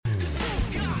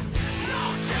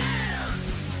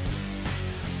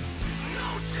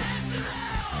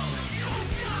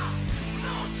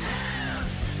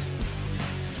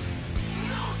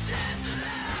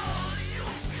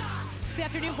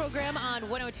program on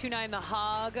 102.9 The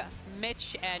Hog.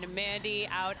 Mitch and Mandy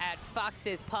out at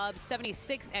Fox's Pub,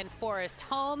 76th and Forest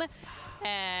Home.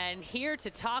 And here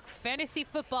to talk fantasy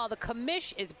football. The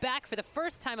Commish is back for the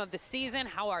first time of the season.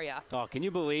 How are you? Oh, can you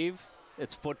believe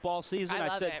it's football season? I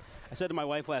love it. I said to my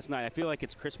wife last night, I feel like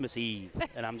it's Christmas Eve,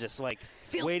 and I'm just like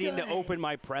waiting to open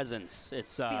my presents.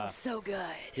 It's feels so good.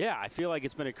 Yeah, I feel like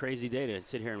it's been a crazy day to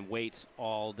sit here and wait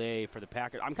all day for the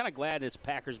Packers. I'm kind of glad it's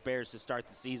Packers-Bears to start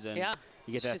the season. Yeah.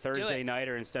 You get that Thursday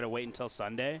nighter instead of waiting until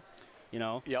Sunday. You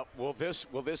know? Yep. Will this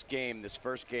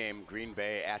first game, Green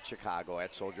Bay at Chicago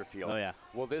at Soldier Field? Oh yeah.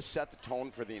 Will this set the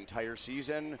tone for the entire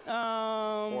season?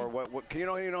 Or what? You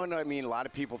know what I mean? A lot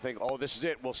of people think, oh, this is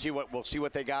it. We'll see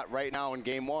what they got right now in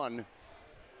game one.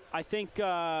 I think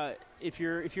if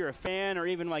you're a fan, or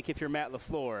even like if you're Matt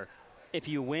LaFleur, if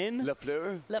you win,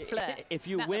 if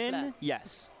you win,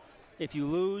 yes. If you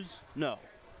lose, no,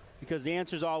 because the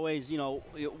answer is always,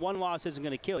 one loss isn't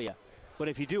going to kill you. But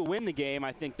if you do win the game,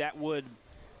 I think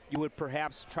you would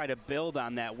perhaps try to build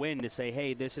on that win to say,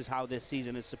 hey, this is how this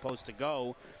season is supposed to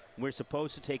go. We're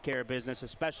supposed to take care of business,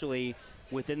 especially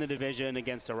within the division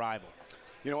against a rival.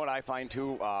 You know what I find,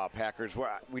 too, Packers,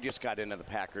 we just got into the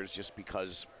Packers just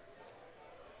because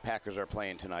Packers are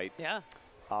playing tonight. Yeah.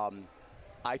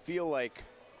 I feel like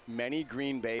many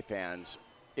Green Bay fans,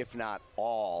 if not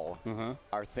all,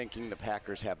 are thinking the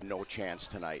Packers have no chance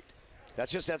tonight.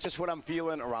 That's just what I'm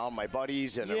feeling around my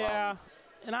buddies and around.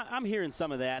 And I'm hearing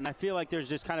some of that, and I feel like there's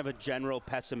just kind of a general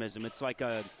pessimism. It's like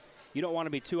you don't want to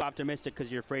be too optimistic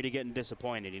because you're afraid of getting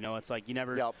disappointed. It's like you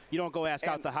don't go ask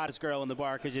out the hottest girl in the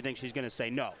bar because you think she's going to say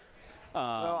no.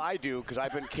 Well, I do, because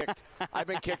I've been kicked. I've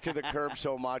been kicked to the curb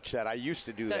so much that I used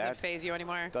to do that. Doesn't faze you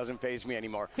anymore. Doesn't faze me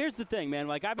anymore. Here's the thing, man.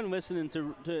 Like, I've been listening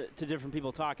to different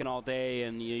people talking all day,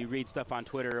 and you read stuff on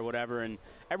Twitter or whatever, and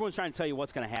everyone's trying to tell you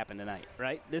what's going to happen tonight,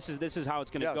 right? This is how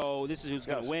it's going to go. This is who's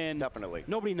going to win. Definitely.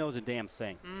 Nobody knows a damn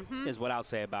thing. Is what I'll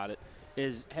say about it.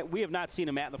 We have not seen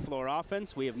a Matt LaFleur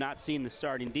offense. We have not seen the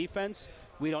starting defense.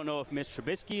 We don't know if Mitch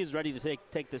Trubisky is ready to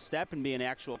take the step and be an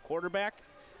actual quarterback.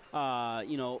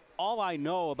 All I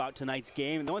know about tonight's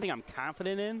game, and the only thing I'm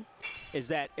confident in, is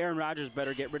that Aaron Rodgers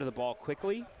better get rid of the ball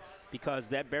quickly, because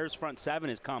that Bears front seven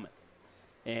is coming.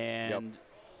 And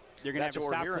they're going to have to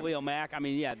stop Khalil Mack. I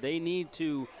mean, yeah, they need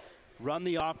to run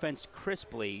the offense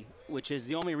crisply, which is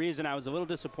the only reason I was a little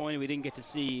disappointed we didn't get to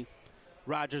see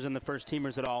Rodgers and the first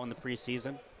teamers at all in the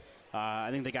preseason. I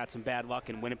think they got some bad luck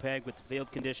in Winnipeg with the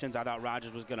field conditions. I thought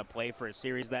Rodgers was going to play for a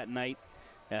series that night.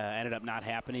 Ended up not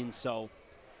happening. So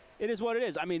it is what it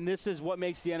is. I mean, this is what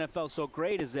makes the NFL so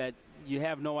great, is that you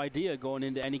have no idea going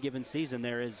into any given season.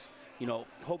 There is,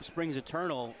 hope springs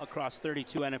eternal across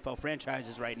 32 NFL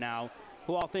franchises right now,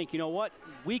 who all think, you know what,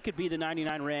 we could be the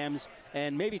 99 Rams,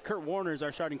 and maybe Kurt Warner's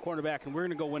our starting cornerback, and we're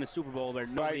going to go win a Super Bowl that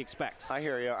nobody expects. I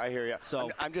hear you. So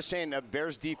I'm just saying that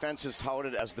Bears defense is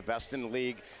touted as the best in the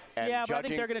league. And but I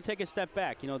think they're going to take a step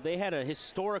back. They had a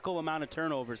historical amount of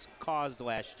turnovers caused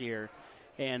last year.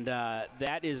 And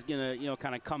that is going to,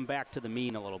 kind of come back to the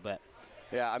mean a little bit.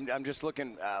 Yeah, I'm just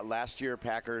looking. Last year,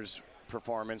 Packers'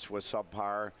 performance was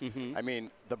subpar. I mean,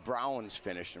 the Browns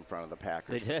finished in front of the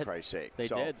Packers, for Christ's sake. They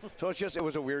did. So it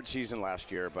was a weird season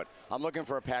last year, but I'm looking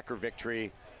for a Packer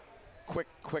victory.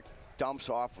 Quick dumps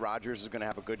off. Rodgers is going to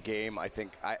have a good game. I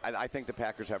think the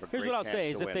Packers have a great chance to win. Here's what I'll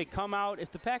say is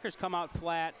if the Packers come out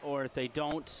flat, or if they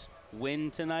don't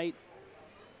win tonight,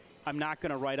 I'm not going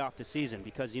to write off the season,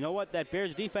 because you know what? That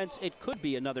Bears defense, it could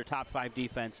be another top 5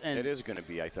 defense. And it is going to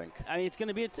be, I think. I mean, it's going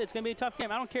to be a tough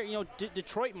game. I don't care.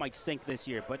 Detroit might stink this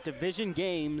year, but division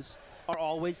games are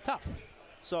always tough.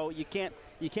 So you can't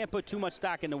put too much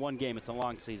stock into one game. It's a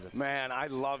long season. Man, I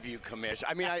love you, Commish.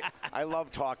 I mean, I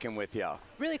love talking with you.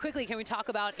 Really quickly, can we talk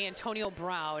about Antonio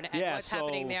Brown and what's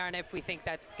happening there, and if we think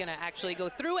that's going to actually go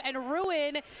through and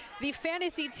ruin the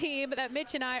fantasy team that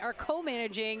Mitch and I are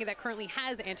co-managing that currently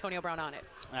has Antonio Brown on it?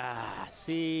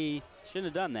 See, shouldn't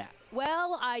have done that.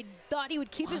 Well, I thought he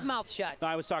would keep his mouth shut.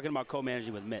 I was talking about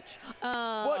co-managing with Mitch.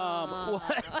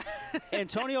 What?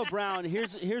 Antonio Brown,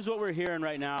 here's what we're hearing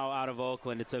right now out of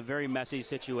Oakland. It's a very messy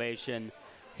situation.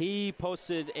 He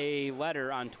posted a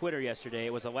letter on Twitter yesterday.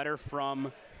 It was a letter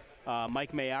from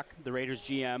Mike Mayock, the Raiders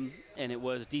GM, and it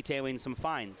was detailing some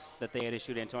fines that they had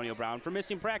issued Antonio Brown for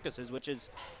missing practices, which is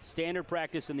standard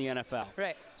practice in the NFL.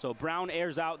 Right. So Brown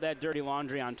airs out that dirty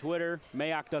laundry on Twitter.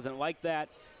 Mayock doesn't like that.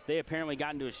 They apparently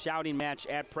got into a shouting match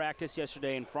at practice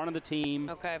yesterday in front of the team.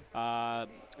 Okay.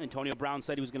 Antonio Brown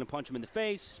said he was going to punch him in the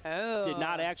face. Oh. Did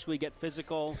not actually get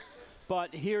physical.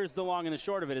 But here's the long and the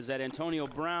short of it, is that Antonio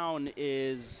Brown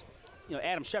is,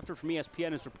 Adam Schefter from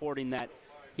ESPN is reporting that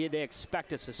they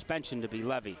expect a suspension to be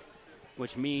levied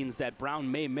which means that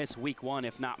Brown may miss week 1,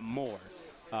 if not more.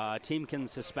 A team can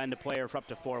suspend a player for up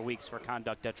to 4 weeks for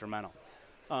conduct detrimental.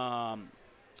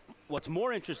 What's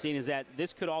more interesting is that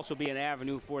this could also be an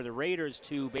avenue for the Raiders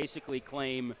to basically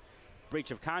claim breach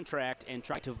of contract and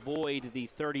try to void the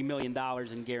 $30 million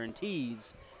in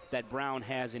guarantees that Brown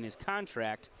has in his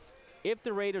contract. If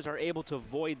the Raiders are able to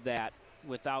void that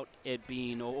without it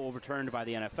being overturned by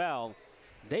the NFL,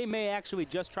 they may actually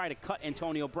just try to cut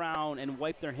Antonio Brown and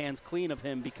wipe their hands clean of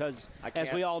him because,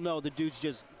 as we all know, the dude's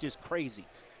just crazy.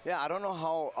 Yeah, I don't know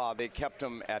how they kept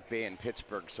him at bay in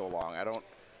Pittsburgh so long.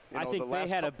 I think they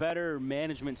had a better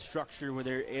management structure where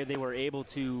they were able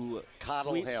to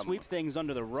sweep things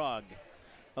under the rug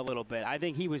a little bit. I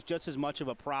think he was just as much of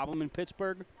a problem in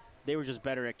Pittsburgh. They were just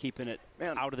better at keeping it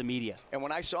out of the media. And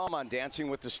when I saw him on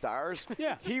Dancing with the Stars,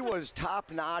 he was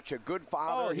top notch, a good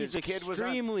father. He's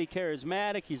extremely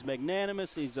charismatic. He's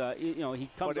magnanimous. He's he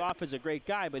comes off as a great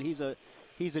guy, but he's a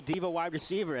diva wide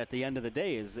receiver at the end of the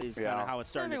day. Is kind of how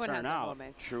it's starting to turn out.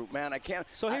 True, man. I can't.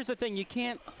 So here's the thing: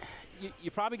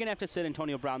 you're probably gonna have to sit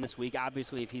Antonio Brown this week.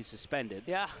 Obviously, if he's suspended.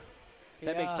 Yeah.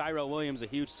 That makes Tyrell Williams a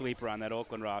huge sleeper on that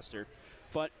Oakland roster.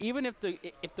 But even if the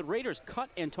Raiders cut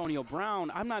Antonio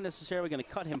Brown, I'm not necessarily going to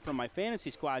cut him from my fantasy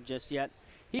squad just yet.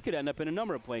 He could end up in a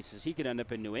number of places. He could end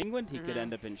up in New England. He could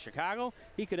end up in Chicago.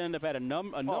 He could end up at a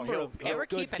number of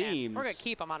good teams. We're going to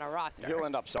keep him on our roster. He'll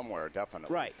end up somewhere,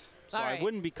 definitely. Right. So I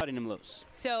wouldn't be cutting him loose.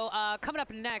 So coming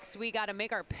up next, we got to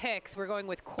make our picks. We're going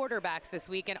with quarterbacks this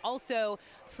week, and also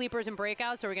sleepers and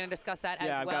breakouts. Are we going to discuss that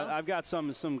as well? Yeah, I've got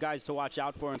some guys to watch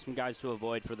out for and some guys to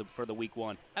avoid for the week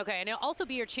 1. Okay, and it'll also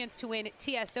be your chance to win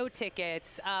TSO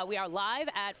tickets. We are live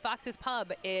at Fox's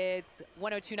Pub. It's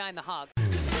 1029 The Hog.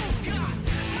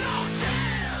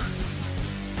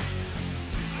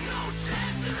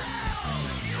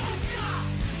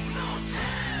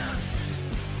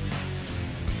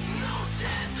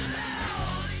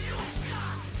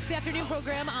 The afternoon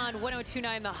program on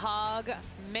 1029 The Hog.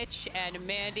 Mitch and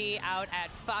Mandy out at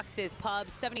Fox's Pub,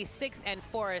 76th and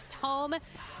Forest Home.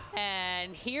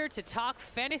 And here to talk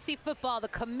fantasy football. The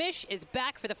Commish is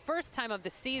back for the first time of the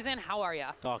season. How are you?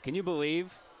 Oh, can you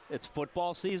believe it's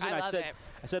football season? I love it.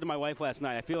 I said to my wife last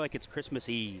night, I feel like it's Christmas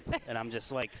Eve, and I'm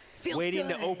just like waiting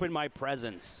to open my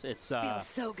presents. Feels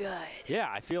so good. Yeah,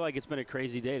 I feel like it's been a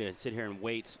crazy day to sit here and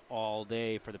wait all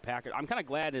day for the Packers. I'm kind of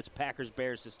glad it's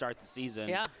Packers-Bears to start the season.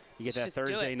 Yeah. You get that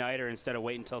Thursday nighter instead of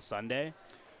waiting until Sunday.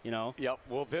 You know? Yep.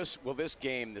 Will this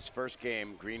first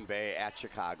game, Green Bay at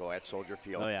Chicago at Soldier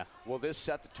Field? Oh yeah. Will this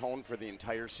set the tone for the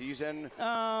entire season?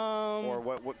 Or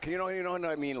what? You know what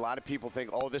I mean? A lot of people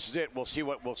think, oh, this is it. We'll see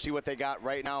what they got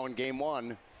right now in game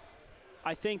 1.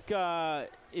 I think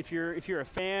if you're a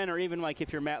fan, or even like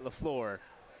if you're Matt LaFleur,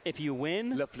 if you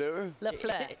win,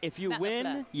 if you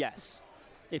win, yes.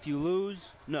 If you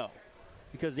lose, no,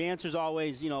 because the answer is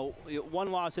always,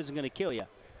 one loss isn't going to kill you.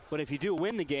 But if you do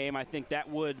win the game, I think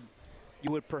you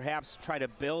would perhaps try to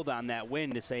build on that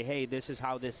win to say, hey, this is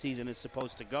how this season is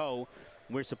supposed to go.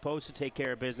 We're supposed to take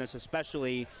care of business,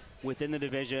 especially within the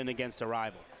division against a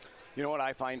rival. You know what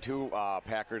I find, too,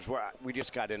 Packers, we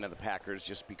just got into the Packers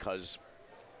just because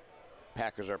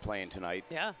Packers are playing tonight.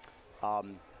 Yeah.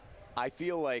 I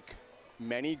feel like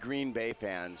many Green Bay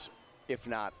fans, if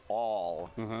not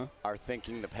all, are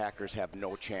thinking the Packers have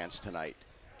no chance tonight.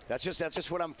 That's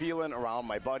just what I'm feeling around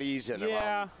my buddies and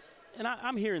around. And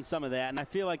I'm hearing some of that, and I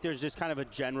feel like there's just kind of a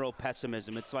general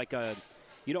pessimism. It's like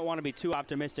you don't want to be too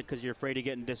optimistic because you're afraid of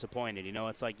getting disappointed.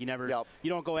 It's like you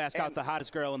don't go ask out the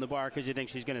hottest girl in the bar because you think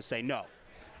she's going to say no.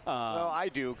 Well, I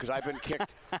do, because I've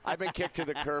been kicked to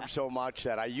the curb so much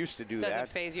that I used to do that. Doesn't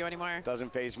faze you anymore.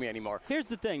 Doesn't faze me anymore. Here's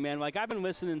the thing, man. Like, I've been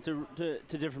listening to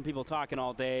different people talking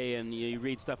all day, and you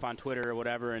read stuff on Twitter or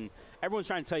whatever, and everyone's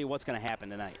trying to tell you what's going to happen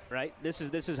tonight, right? This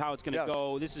is how it's going to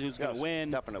go. This is who's going to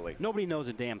win. Definitely. Nobody knows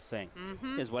a damn thing.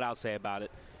 Is what I'll say about it.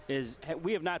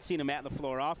 We have not seen a Matt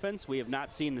LaFleur offense. We have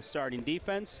not seen the starting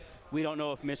defense. We don't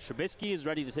know if Mitch Trubisky is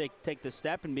ready to take the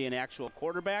step and be an actual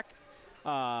quarterback.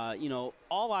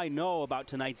 All I know about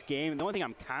tonight's game, and the only thing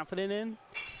I'm confident in,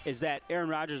 is that Aaron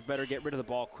Rodgers better get rid of the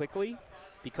ball quickly,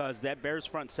 because that Bears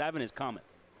front seven is coming.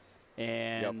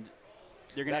 And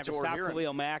they're going to have to stop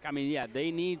Khalil Mack. I mean,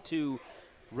 they need to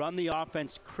run the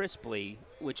offense crisply,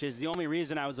 which is the only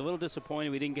reason I was a little disappointed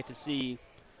we didn't get to see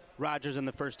Rodgers and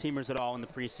the first teamers at all in the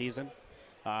preseason.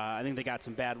 I think they got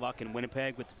some bad luck in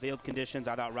Winnipeg with the field conditions.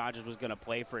 I thought Rodgers was going to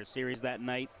play for a series that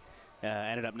night.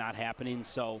 Ended up not happening.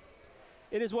 So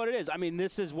it is what it is. I mean,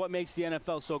 this is what makes the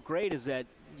NFL so great, is that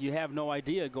you have no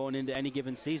idea going into any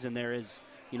given season. There is,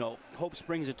 hope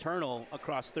springs eternal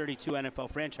across 32 NFL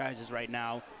franchises right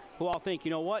now. who all think, you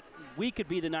know what, we could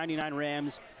be the 99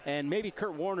 Rams, and maybe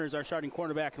Kurt Warner's our starting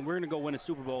cornerback, and we're going to go win a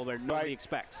Super Bowl that nobody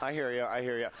expects. I hear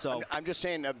you. So I'm just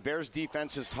saying Bears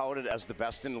defense is touted as the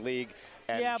best in the league.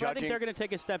 And yeah, but I think they're going to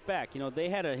take a step back. You know, they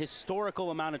had a historical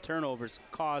amount of turnovers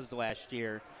caused last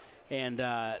year, and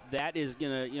that is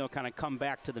going to, kind of come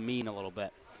back to the mean a little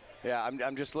bit. Yeah,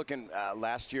 I'm just looking.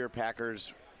 Last year,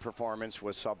 Packers' performance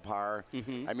was subpar.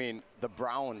 Mm-hmm. I mean, the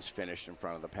Browns finished in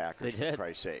front of the Packers, they did. for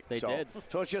Christ's sake. They did.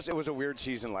 So it was a weird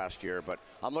season last year, but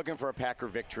I'm looking for a Packer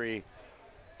victory.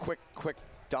 Quick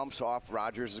dumps off.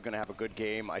 Rodgers is going to have a good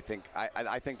game. I think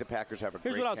the Packers have a great chance to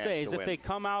win. Here's what I'll say is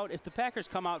if the Packers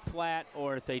come out flat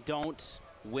or if they don't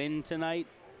win tonight,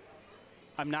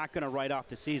 I'm not going to write off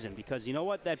the season because you know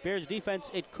what? That Bears defense,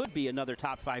 it could be another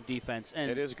top 5 defense. And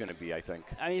it is going to be, I think.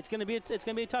 I mean, it's going to be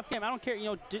a tough game. I don't care.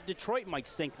 You know, Detroit might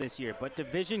stink this year, but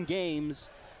division games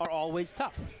are always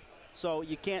tough. So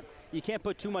you can't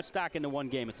put too much stock into one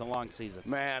game. It's a long season.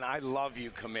 Man, I love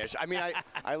you, Commish. I mean,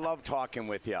 I love talking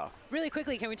with you. Really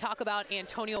quickly, can we talk about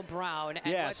Antonio Brown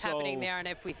and what's happening there and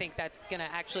if we think that's going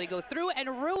to actually go through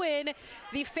and ruin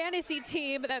the fantasy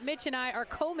team that Mitch and I are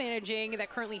co-managing that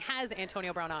currently has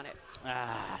Antonio Brown on it?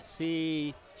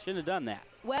 See, shouldn't have done that.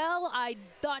 Well, I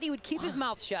thought he would keep his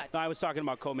mouth shut. I was talking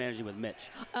about co-managing with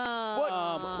Mitch.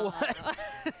 What?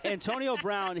 Antonio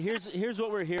Brown, here's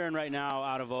what we're hearing right now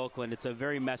out of Oakland. It's a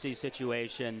very messy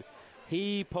situation.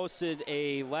 He posted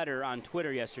a letter on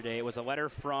Twitter yesterday. It was a letter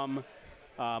from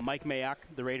Mike Mayock,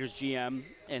 the Raiders GM,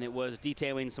 and it was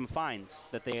detailing some fines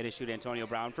that they had issued Antonio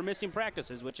Brown for missing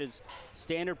practices, which is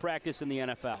standard practice in the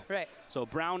NFL. Right. So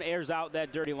Brown airs out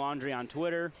that dirty laundry on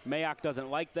Twitter. Mayock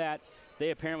doesn't like that. They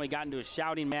apparently got into a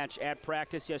shouting match at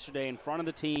practice yesterday in front of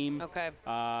the team. Okay.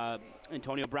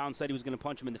 Antonio Brown said he was going to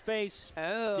punch him in the face.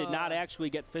 Oh. Did not actually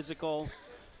get physical.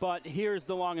 But here's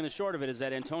the long and the short of it is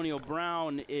that Antonio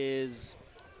Brown is,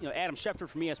 Adam Schefter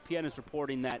from ESPN is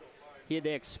reporting that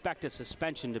they expect a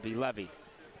suspension to be levied,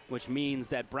 which means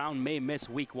that Brown may miss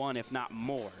week 1, if not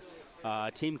more. A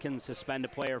team can suspend a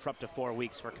player for up to 4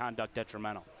 weeks for conduct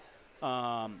detrimental.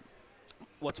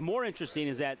 What's more interesting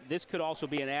is that this could also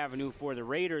be an avenue for the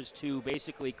Raiders to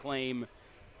basically claim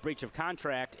breach of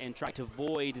contract and try to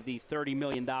void the $30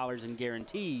 million in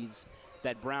guarantees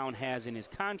that Brown has in his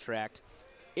contract.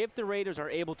 If the Raiders are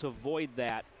able to void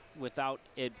that without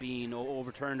it being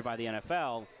overturned by the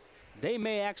NFL, they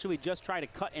may actually just try to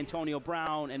cut Antonio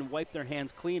Brown and wipe their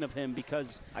hands clean of him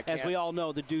because, as we all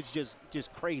know, the dude's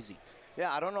just crazy.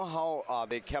 Yeah, I don't know how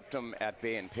they kept him at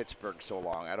bay in Pittsburgh so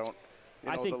long.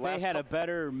 I think they had a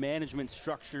better management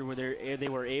structure where they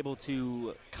were able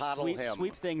to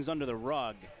sweep things under the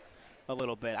rug a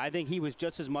little bit. I think he was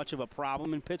just as much of a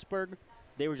problem in Pittsburgh.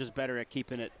 They were just better at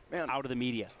keeping it out of the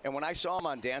media. And when I saw him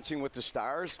on Dancing with the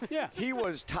Stars, yeah, he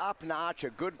was top notch, a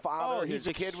good father. His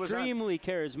kid was extremely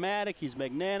charismatic. He's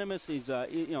magnanimous. He's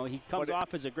he comes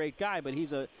off as a great guy, but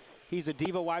he's a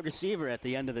diva wide receiver at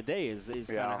the end of the day. Is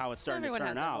kind of how it's starting to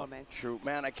turn out. True,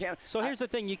 man. I can't. So here's the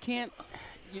thing: you can't.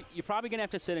 You're probably going to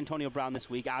have to sit Antonio Brown this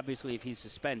week, obviously, if he's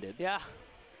suspended. Yeah.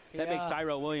 That makes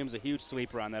Tyrell Williams a huge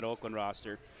sweeper on that Oakland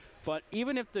roster. But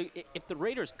even if the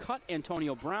Raiders cut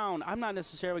Antonio Brown, I'm not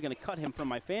necessarily going to cut him from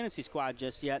my fantasy squad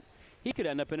just yet. He could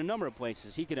end up in a number of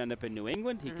places. He could end up in New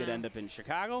England. He could end up in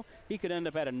Chicago. He could end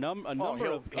up at a number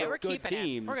of good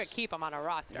teams. We're going to keep him on our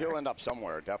roster. He'll end up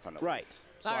somewhere, definitely. Right.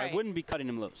 So I wouldn't be cutting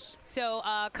him loose. So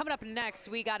coming up next,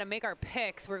 we got to make our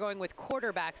picks. We're going with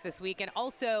quarterbacks this week, and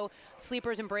also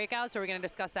sleepers and breakouts. Are we going to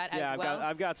discuss that as well? Yeah,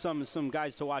 I've got some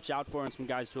guys to watch out for and some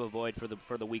guys to avoid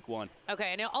for the week 1.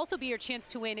 Okay, and it'll also be your chance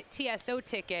to win TSO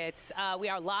tickets. We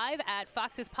are live at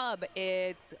Fox's Pub.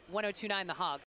 It's 1029 The Hog.